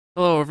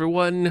Hello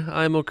everyone,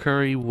 I'm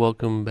Okuri.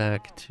 Welcome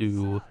back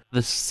to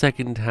the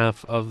second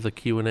half of the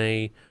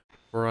Q&A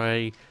where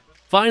I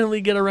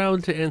finally get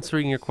around to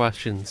answering your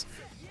questions.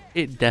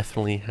 It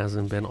definitely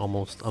hasn't been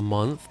almost a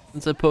month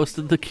since I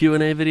posted the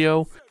Q&A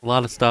video. A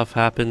lot of stuff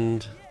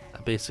happened. I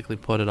basically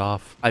put it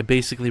off. I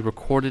basically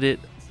recorded it.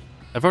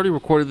 I've already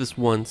recorded this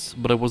once,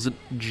 but I wasn't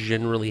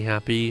generally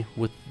happy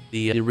with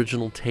the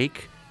original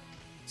take.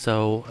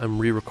 So I'm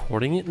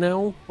re-recording it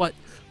now. But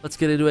let's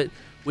get into it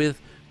with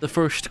the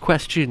first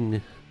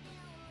question.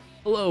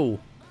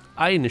 Hello.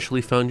 I initially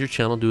found your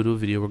channel due to a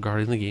video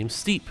regarding the game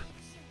Steep.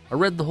 I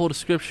read the whole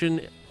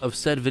description of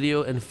said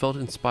video and felt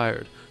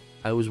inspired.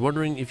 I was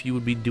wondering if you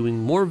would be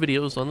doing more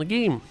videos on the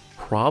game.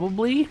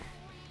 Probably.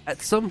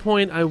 At some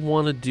point I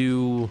want to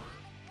do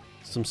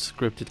some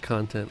scripted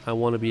content. I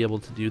want to be able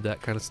to do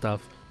that kind of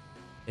stuff.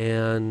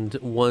 And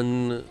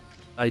one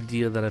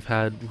idea that I've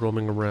had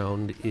roaming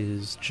around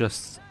is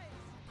just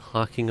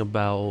talking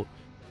about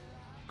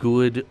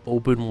good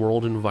open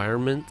world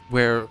environment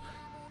where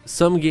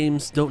some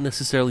games don't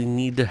necessarily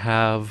need to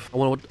have. I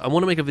want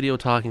to make a video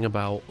talking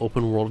about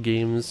open world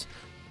games,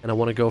 and I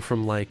want to go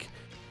from like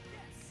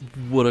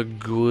what a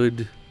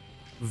good,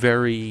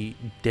 very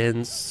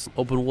dense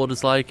open world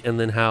is like, and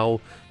then how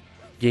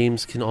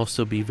games can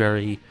also be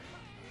very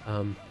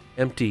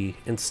empty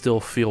and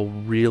still feel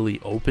really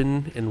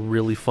open and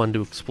really fun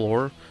to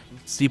explore.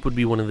 Steep would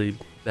be one of the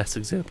best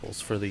examples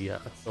for the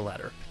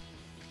latter.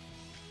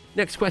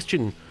 Next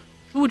question.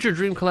 Who would your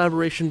dream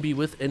collaboration be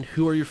with, and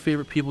who are your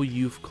favorite people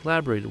you've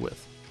collaborated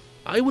with?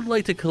 I would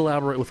like to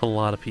collaborate with a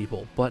lot of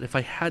people, but if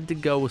I had to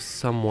go with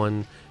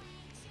someone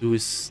who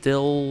is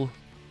still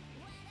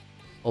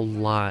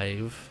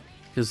alive,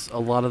 because a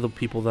lot of the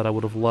people that I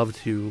would have loved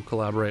to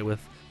collaborate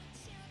with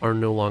are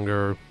no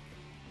longer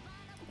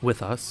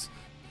with us,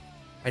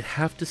 I'd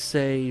have to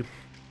say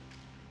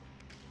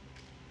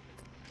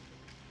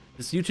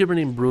this YouTuber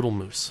named Brutal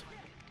Moose.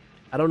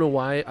 I don't know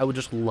why, I would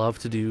just love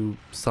to do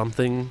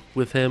something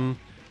with him.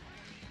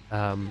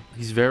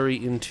 He's very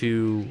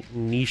into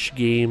niche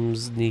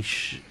games,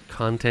 niche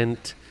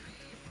content,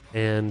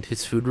 and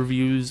his food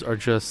reviews are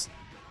just,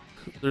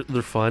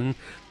 they're fun.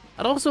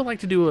 I'd also like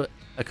to do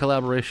a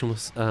collaboration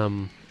with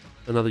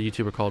another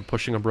YouTuber called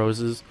Pushing Up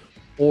Roses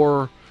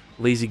or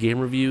Lazy Game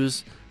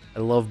Reviews.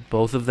 I love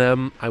both of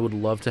them. I would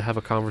love to have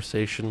a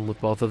conversation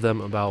with both of them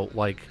about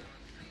like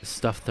the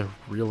stuff they're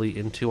really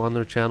into on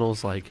their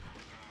channels, like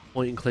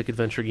point-and-click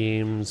adventure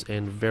games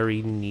and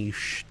very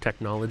niche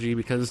technology,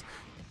 because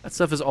that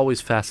stuff has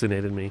always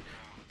fascinated me.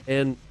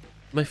 And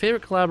my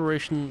favorite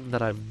collaboration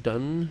that I've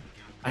done,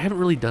 I haven't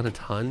really done a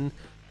ton.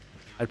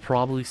 I'd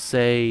probably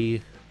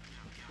say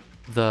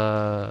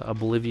the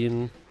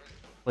Oblivion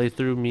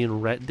playthrough me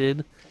and Rhett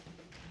did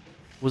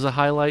was a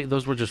highlight.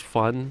 Those were just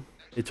fun.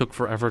 It took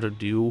forever to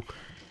do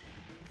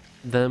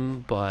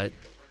them, but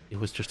it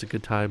was just a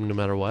good time no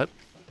matter what.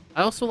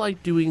 I also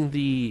like doing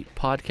the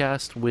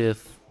podcast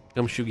with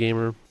Gumshoe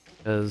Gamer,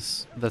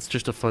 as that's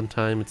just a fun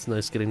time. It's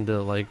nice getting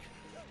to like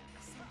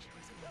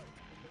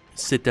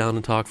sit down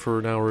and talk for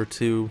an hour or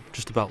two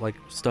just about like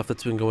stuff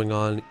that's been going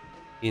on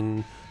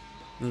in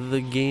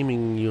the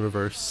gaming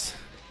universe.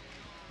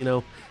 You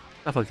know,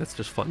 I feel like that's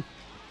just fun.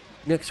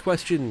 Next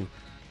question.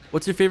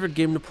 What's your favorite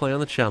game to play on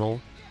the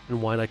channel,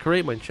 and why did I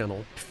create my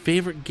channel?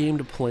 Favorite game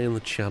to play on the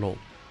channel?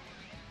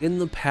 In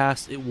the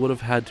past, it would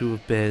have had to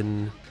have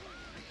been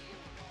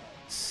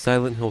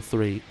Silent Hill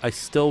 3. I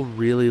still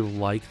really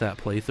like that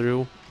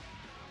playthrough.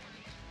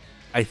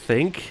 I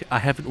think. I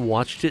haven't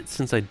watched it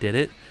since I did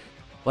it,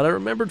 but I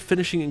remembered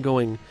finishing and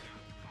going,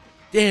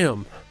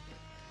 damn,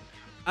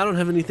 I don't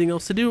have anything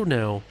else to do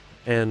now.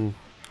 And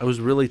I was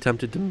really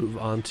tempted to move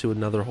on to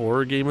another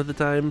horror game at the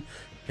time.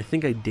 I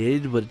think I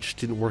did, but it just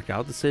didn't work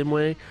out the same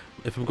way.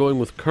 If I'm going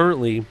with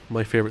currently,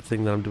 my favorite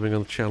thing that I'm doing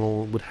on the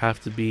channel would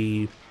have to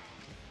be,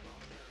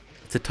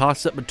 it's a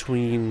toss-up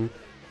between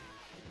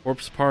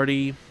Corpse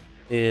Party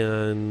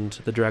and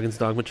the Dragon's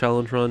Dogma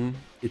challenge run.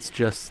 It's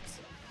just,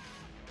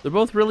 they're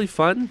both really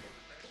fun.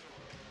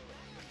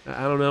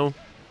 I don't know.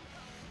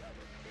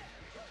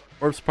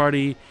 Corpse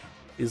Party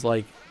is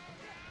like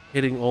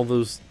hitting all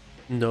those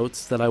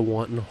notes that I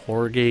want in a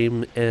horror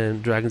game,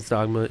 and Dragon's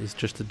Dogma is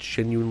just a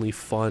genuinely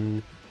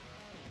fun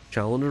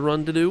challenge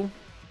run to do,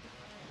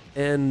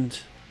 and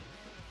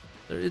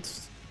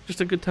it's just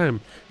a good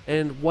time.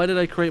 And why did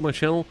I create my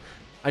channel?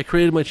 I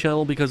created my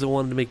channel because I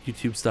wanted to make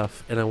YouTube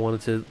stuff, and I wanted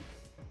to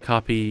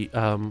copy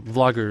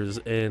vloggers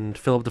and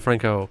Philip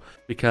DeFranco,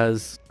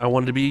 because I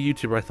wanted to be a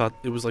YouTuber. I thought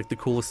it was like the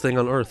coolest thing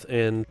on earth,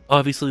 and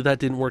obviously that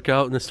didn't work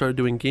out, and I started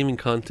doing gaming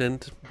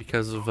content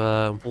because of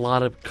a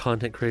lot of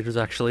content creators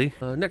actually.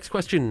 Next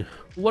question.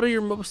 What are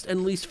your most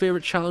and least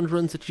favorite challenge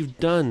runs that you've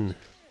done?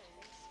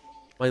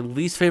 My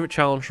least favorite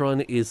challenge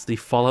run is the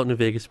Fallout New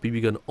Vegas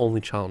BB gun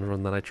only challenge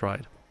run that I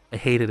tried. I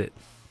hated it.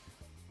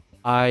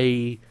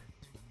 I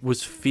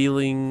was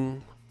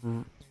feeling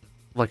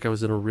like I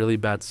was in a really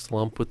bad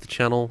slump with the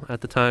channel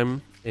at the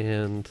time,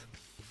 and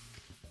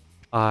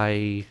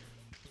I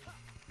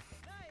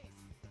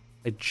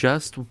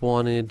just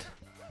wanted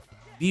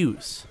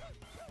views.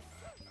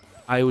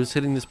 I was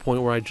hitting this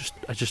point where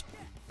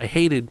I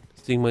hated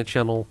seeing my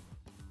channel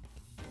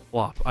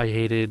flop. I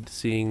hated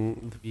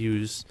seeing the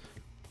views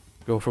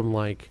go from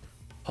like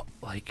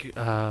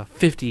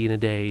 50 in a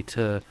day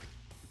to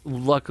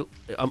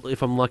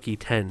if I'm lucky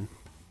 10.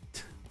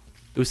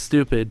 It was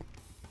stupid,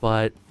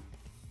 but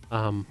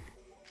I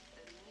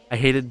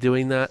hated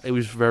doing that. It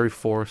was very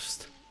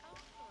forced.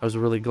 I was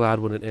really glad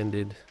when it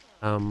ended.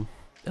 And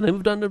I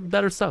moved on to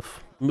better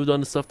stuff. I moved on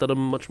to stuff that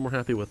I'm much more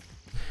happy with.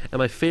 And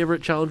my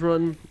favorite challenge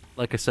run,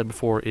 like I said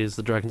before, is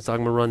the Dragon's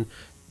Dogma run.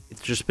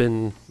 It's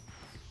been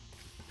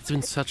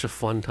such a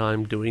fun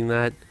time doing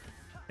that.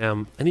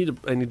 I need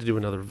to do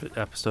another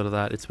episode of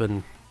that. It's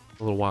been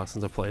a little while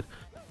since I played.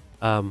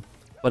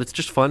 But it's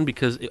just fun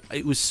because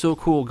it was so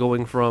cool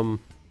going from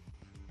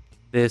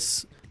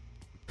this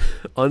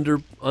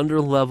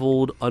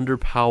under-leveled,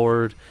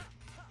 underpowered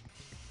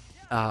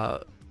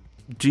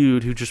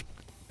dude who just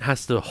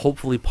has to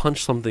hopefully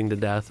punch something to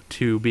death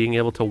to being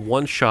able to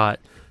one-shot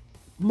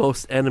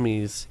most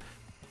enemies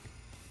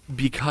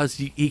because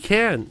he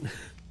can.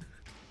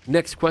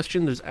 Next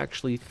question, there's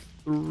actually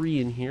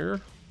 3 in here.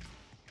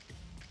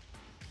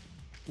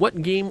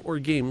 What game or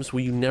games will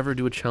you never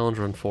do a challenge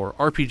run for?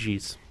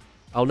 RPGs.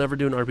 I'll never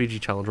do an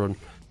RPG challenge run.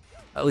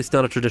 At least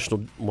not a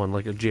traditional one,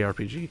 like a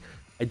JRPG.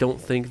 I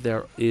don't think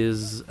there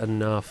is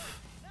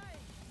enough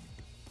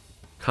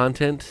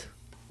content,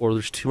 or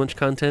there's too much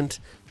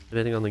content,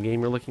 depending on the game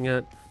you're looking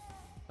at.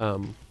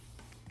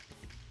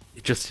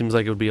 It just seems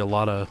like it would be a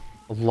lot of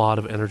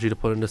energy to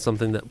put into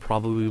something that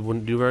probably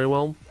wouldn't do very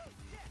well.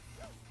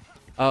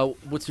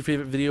 What's your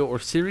favorite video or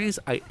series?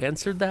 I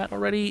answered that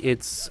already.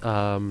 It's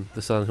the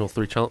Silent Hill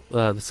 3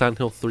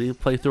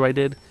 playthrough I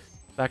did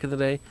back in the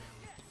day.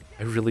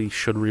 I really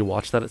should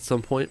rewatch that at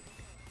some point,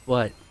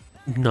 but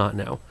not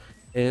now.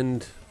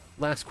 And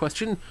last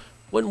question,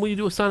 when will you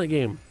do a Sonic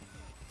game?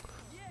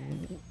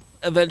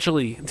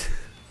 Eventually.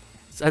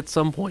 At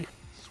some point.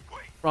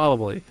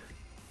 Probably.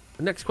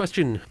 The next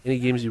question, any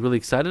games you're really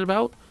excited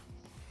about?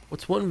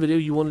 What's one video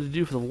you wanted to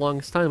do for the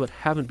longest time but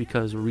haven't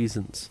because of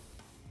reasons?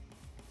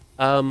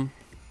 I'm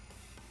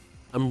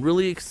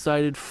really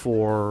excited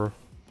for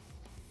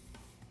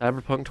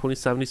Cyberpunk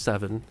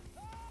 2077.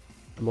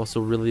 I'm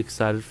also really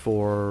excited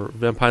for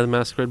Vampire the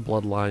Masquerade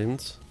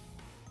Bloodlines.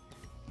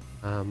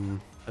 I'm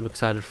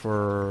excited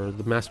for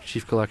the Master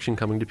Chief Collection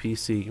coming to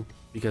PC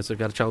because I've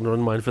got a challenge run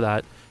in mind for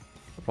that.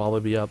 I'll probably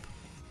be up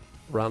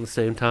around the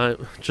same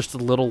time, just a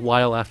little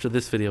while after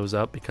this video is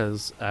up,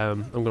 because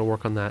I'm going to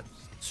work on that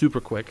super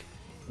quick.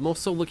 I'm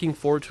also looking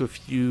forward to a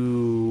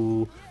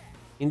few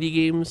indie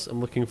games.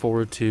 I'm looking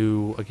forward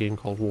to a game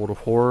called World of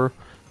Horror,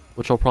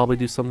 which I'll probably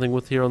do something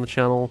with here on the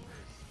channel.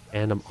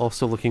 And I'm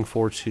also looking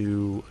forward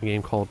to a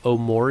game called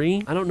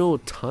Omori. I don't know a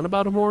ton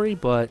about Omori,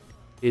 but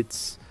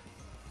it's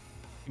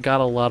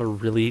got a lot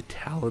of really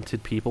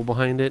talented people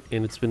behind it,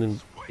 and it's been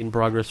in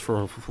progress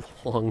for a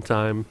long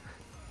time.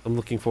 I'm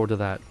looking forward to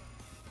that.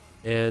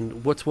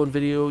 And what's one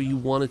video you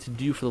wanted to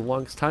do for the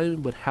longest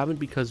time but haven't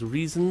because of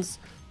reasons?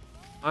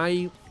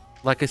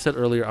 Like I said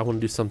earlier, I want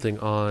to do something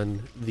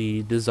on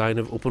the design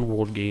of open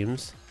world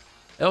games.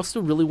 I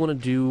also really want to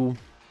do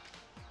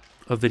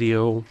a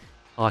video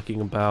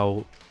talking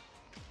about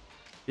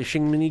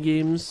fishing mini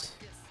games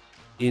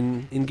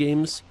in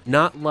games,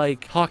 not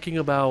like talking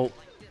about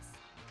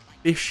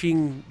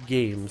fishing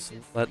games,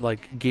 but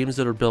like games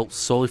that are built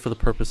solely for the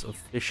purpose of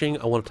fishing.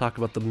 I want to talk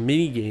about the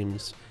mini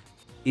games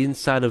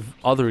inside of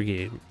other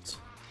games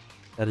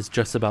that is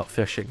just about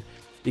fishing,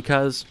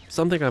 because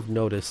something I've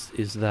noticed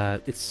is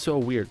that it's so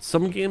weird.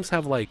 Some games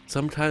have like,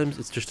 sometimes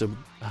it's just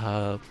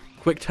a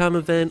quick time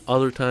event,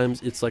 other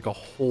times it's like a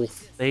whole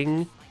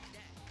thing.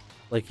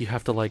 Like you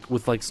have to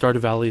with Stardew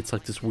Valley, it's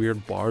like this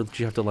weird bar that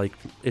you have to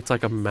it's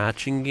like a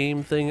matching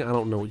game thing. I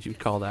don't know what you'd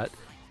call that.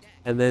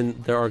 And then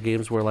there are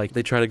games where like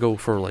they try to go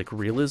for like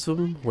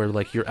realism, where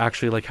like you're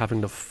actually like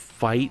having to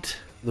fight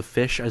the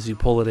fish as you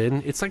pull it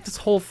in. It's like this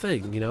whole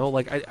thing, you know?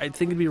 Like I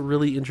think it'd be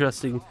really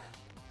interesting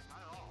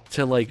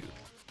to like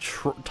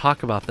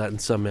talk about that in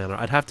some manner.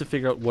 I'd have to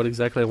figure out what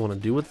exactly I want to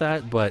do with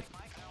that, but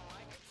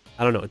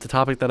I don't know. It's a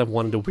topic that I've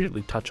wanted to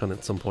weirdly touch on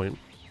at some point.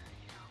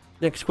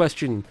 Next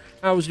question.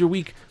 How was your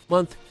week,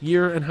 month,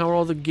 year, and how are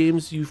all the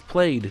games you've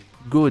played?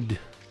 Good.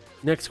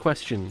 Next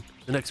question.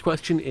 The next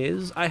question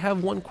is, I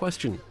have one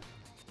question.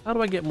 How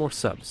do I get more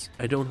subs?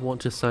 I don't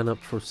want to sign up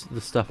for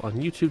the stuff on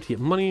YouTube to get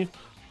money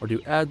or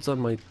do ads on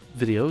my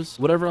videos.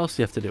 Whatever else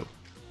you have to do.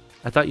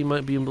 I thought you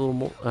might be a little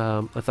more,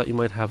 I thought you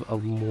might have a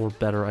more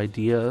better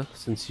idea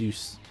since you're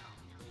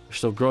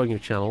still growing your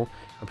channel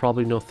and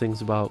probably know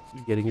things about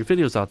getting your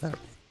videos out there.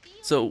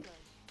 So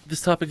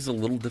this topic is a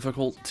little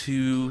difficult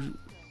to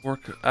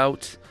work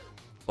out,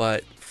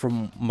 but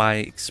from my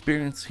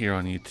experience here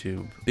on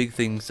YouTube, big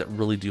things that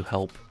really do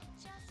help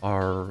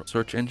are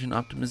search engine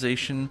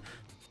optimization.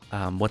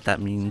 What that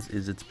means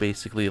is it's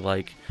basically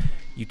like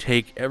you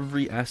take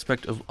every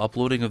aspect of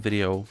uploading a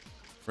video,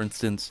 for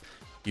instance,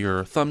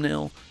 your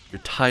thumbnail, your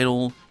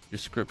title, your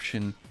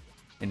description,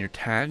 and your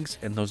tags,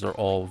 and those are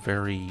all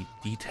very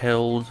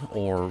detailed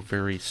or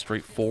very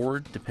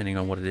straightforward depending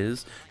on what it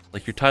is.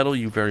 Like your title,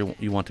 you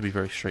want to be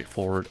very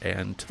straightforward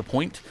and to the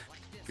point.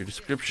 Your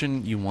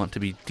description, you want to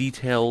be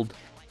detailed.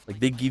 Like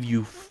they give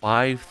you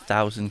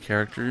 5,000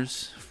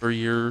 characters for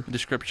your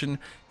description.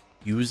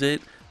 Use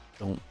it.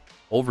 Don't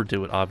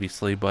overdo it,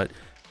 obviously, but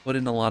put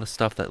in a lot of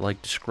stuff that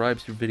like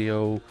describes your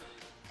video.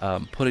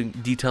 Put in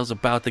details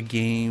about the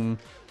game,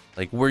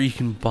 like where you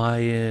can buy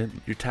it.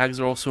 Your tags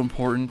are also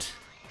important.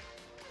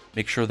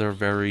 Make sure they're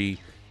very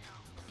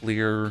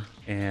clear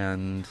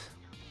and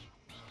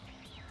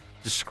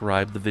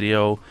describe the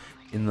video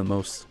in the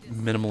most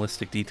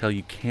minimalistic detail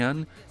you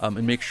can,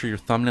 and make sure your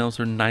thumbnails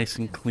are nice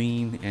and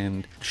clean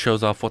and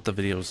shows off what the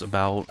video is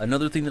about.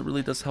 Another thing that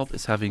really does help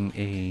is having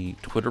a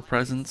Twitter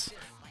presence,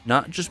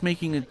 not just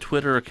making a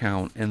Twitter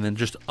account and then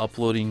just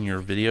uploading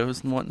your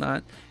videos and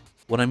whatnot.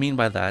 What I mean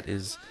by that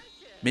is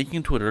making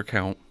a Twitter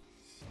account,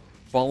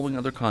 following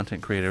other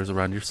content creators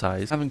around your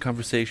size, having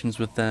conversations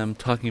with them,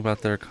 talking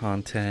about their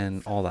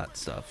content, all that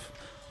stuff.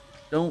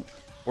 Don't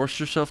force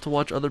yourself to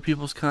watch other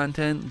people's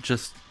content.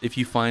 Just if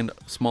you find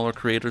smaller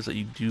creators that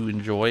you do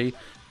enjoy,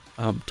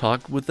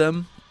 talk with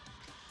them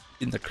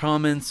in the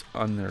comments,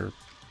 in their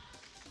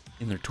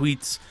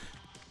tweets.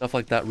 Stuff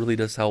like that really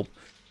does help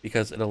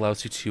because it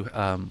allows you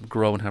to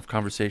grow and have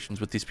conversations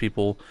with these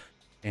people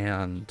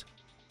and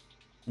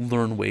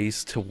learn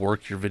ways to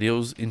work your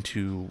videos and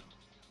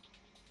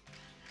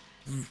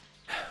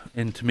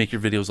to make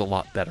your videos a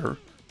lot better.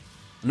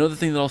 Another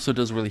thing that also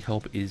does really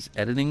help is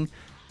editing.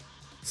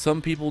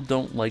 Some people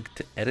don't like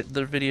to edit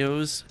their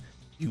videos.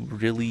 You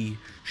really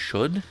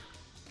should.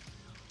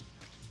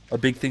 A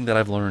big thing that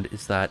I've learned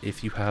is that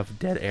if you have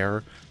dead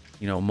air,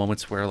 you know,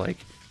 moments where like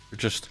you're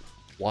just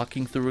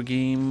walking through a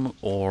game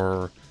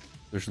or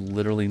there's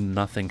literally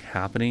nothing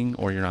happening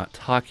or you're not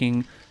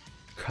talking,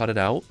 cut it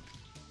out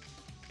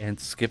and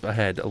skip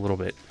ahead a little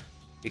bit.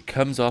 It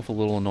comes off a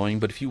little annoying,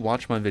 but if you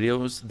watch my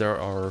videos,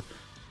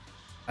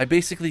 I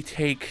basically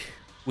take,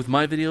 with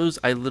my videos,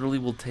 I literally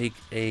will take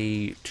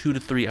a 2 to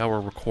 3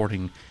 hour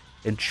recording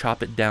and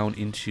chop it down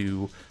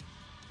into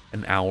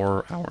an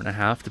hour, hour and a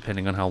half,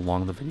 depending on how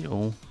long the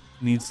video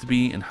needs to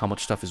be and how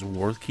much stuff is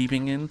worth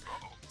keeping in.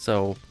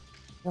 So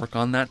work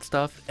on that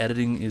stuff.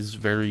 Editing is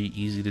very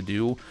easy to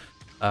do.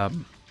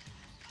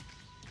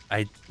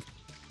 I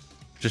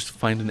just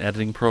find an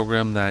editing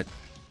program that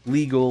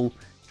legal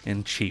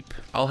and cheap.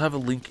 I'll have a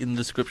link in the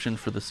description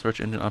for the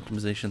search engine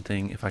optimization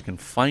thing if I can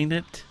find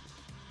it.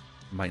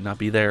 It might not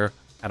be there.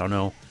 I don't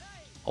know.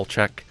 I'll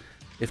check.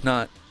 If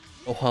not,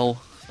 oh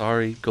well,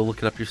 sorry. Go look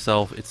it up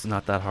yourself. It's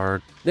not that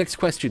hard. Next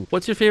question.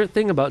 What's your favorite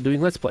thing about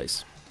doing Let's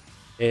Plays?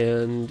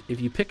 And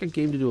if you pick a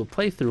game to do a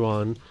playthrough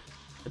on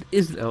that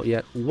isn't out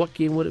yet, what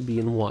game would it be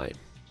and why?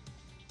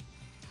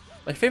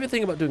 My favorite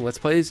thing about doing Let's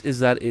Plays is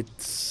that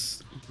it's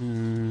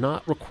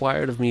not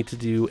required of me to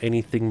do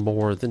anything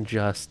more than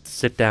just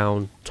sit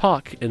down,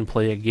 talk, and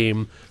play a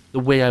game the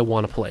way I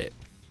want to play it.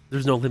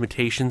 There's no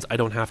limitations. I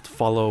don't have to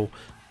follow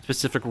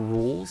specific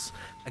rules.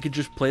 I could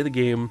just play the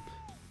game,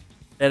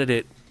 edit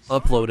it,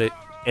 upload it,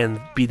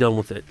 and be done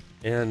with it.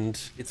 And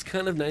it's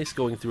kind of nice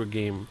going through a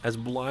game as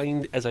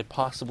blind as I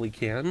possibly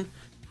can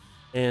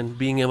and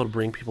being able to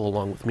bring people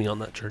along with me on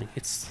that journey.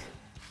 It's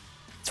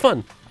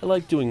fun. I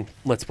like doing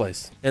Let's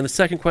Plays. And the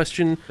second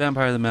question,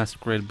 Vampire the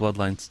Masquerade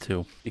Bloodlines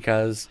 2.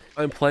 Because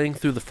I'm playing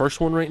through the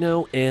first one right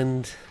now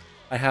and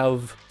I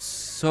have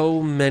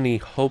so many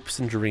hopes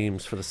and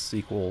dreams for the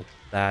sequel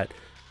that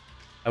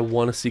I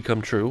want to see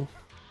come true.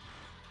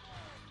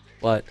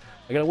 But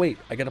I gotta wait.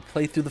 I gotta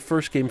play through the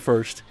first game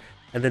first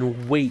and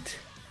then wait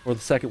for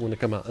the second one to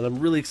come out. And I'm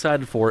really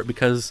excited for it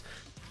because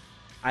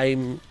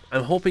I'm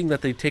hoping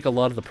that they take a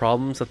lot of the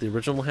problems that the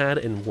original had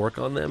and work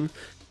on them,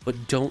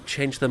 but don't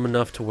change them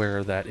enough to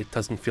where that it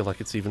doesn't feel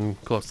like it's even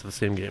close to the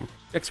same game.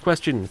 Next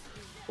question.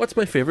 What's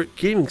my favorite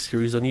gaming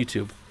series on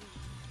YouTube?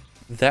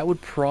 That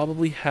would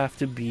probably have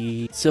to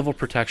be Civil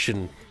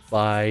Protection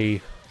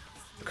by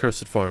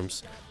Accursed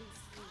Farms.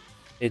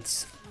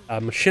 It's a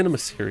machinima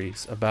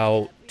series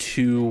about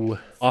two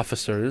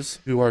officers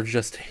who are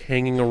just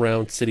hanging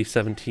around City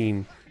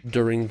 17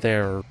 during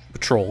their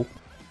patrol,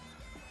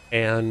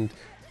 and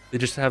they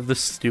just have the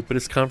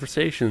stupidest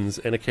conversations,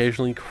 and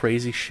occasionally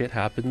crazy shit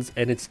happens,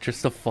 and it's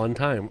just a fun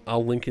time.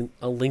 I'll link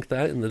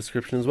that in the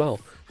description as well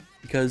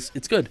because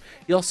it's good.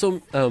 He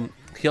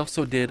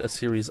also did a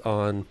series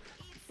on,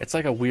 it's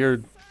like a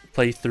weird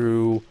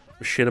playthrough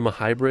machinima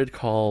hybrid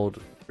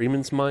called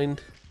Freeman's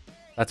Mind.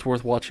 That's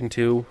worth watching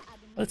too.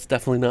 That's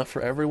definitely not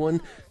for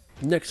everyone.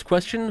 Next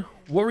question.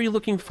 What were you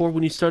looking for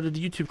when you started a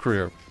YouTube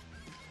career?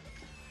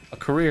 A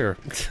career?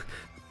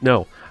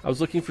 No, I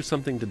was looking for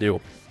something to do.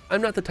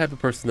 I'm not the type of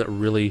person that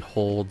really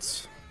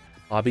holds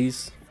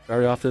hobbies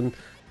very often.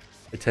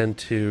 I tend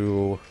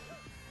to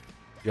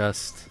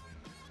just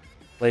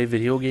play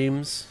video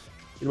games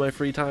in my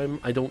free time.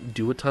 I don't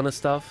do a ton of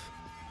stuff.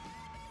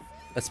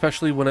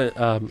 Especially when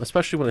I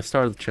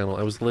started the channel,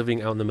 I was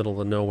living out in the middle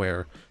of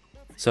nowhere.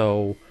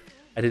 So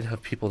I didn't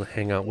have people to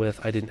hang out with.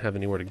 I didn't have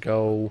anywhere to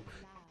go.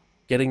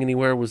 getting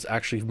anywhere was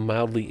actually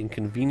mildly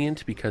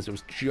inconvenient because it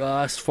was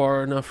just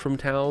far enough from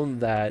town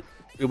that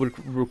it would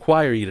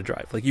require you to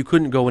drive. Like, you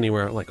couldn't go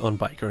anywhere like on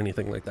bike or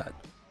anything like that.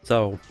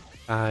 So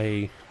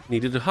I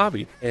needed a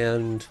hobby,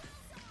 and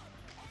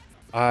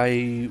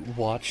I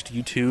watched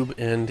YouTube,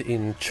 and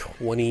in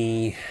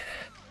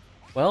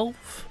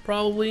 2012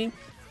 probably,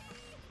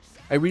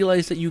 I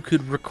realized that you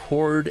could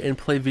record and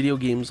play video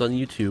games on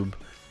YouTube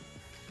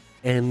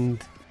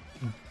and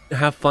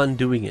have fun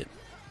doing it.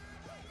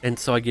 And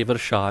so I gave it a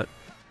shot,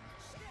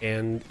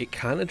 and it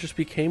kind of just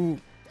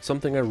became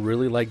something I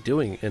really like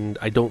doing, and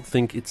I don't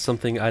think it's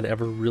something I'd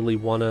ever really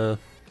want to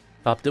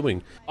stop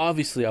doing.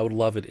 Obviously, I would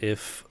love it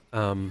if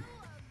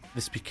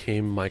this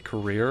became my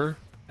career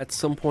at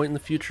some point in the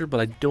future, but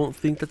I don't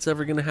think that's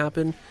ever going to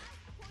happen.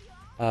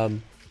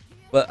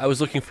 But I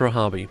was looking for a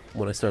hobby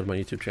when I started my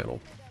YouTube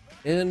channel.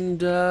 And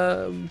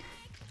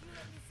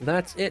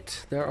that's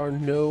it. There are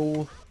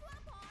no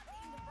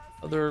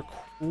other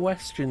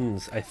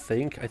questions, I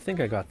think. I think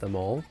I got them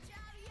all.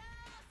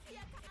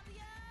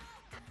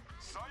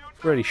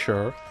 Pretty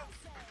sure.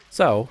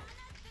 So,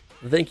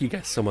 thank you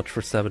guys so much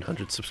for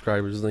 700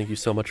 subscribers. Thank you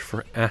so much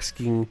for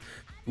asking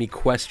me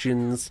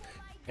questions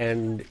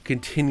and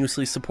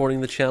continuously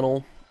supporting the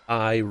channel.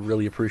 I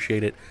really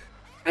appreciate it.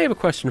 I have a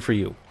question for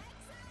you.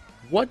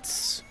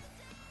 What's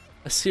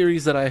a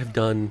series that I have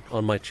done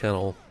on my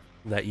channel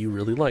that you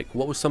really like?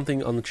 What was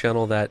something on the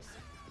channel that,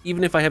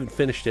 even if I haven't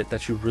finished it,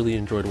 that you really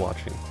enjoyed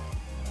watching?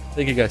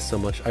 Thank you guys so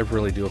much. I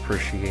really do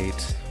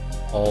appreciate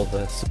all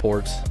the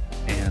support.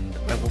 And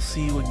I will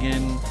see you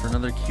again for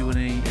another Q&A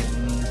in,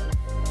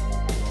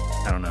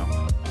 I don't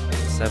know,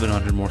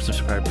 700 more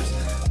subscribers.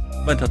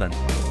 But until then,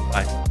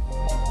 bye.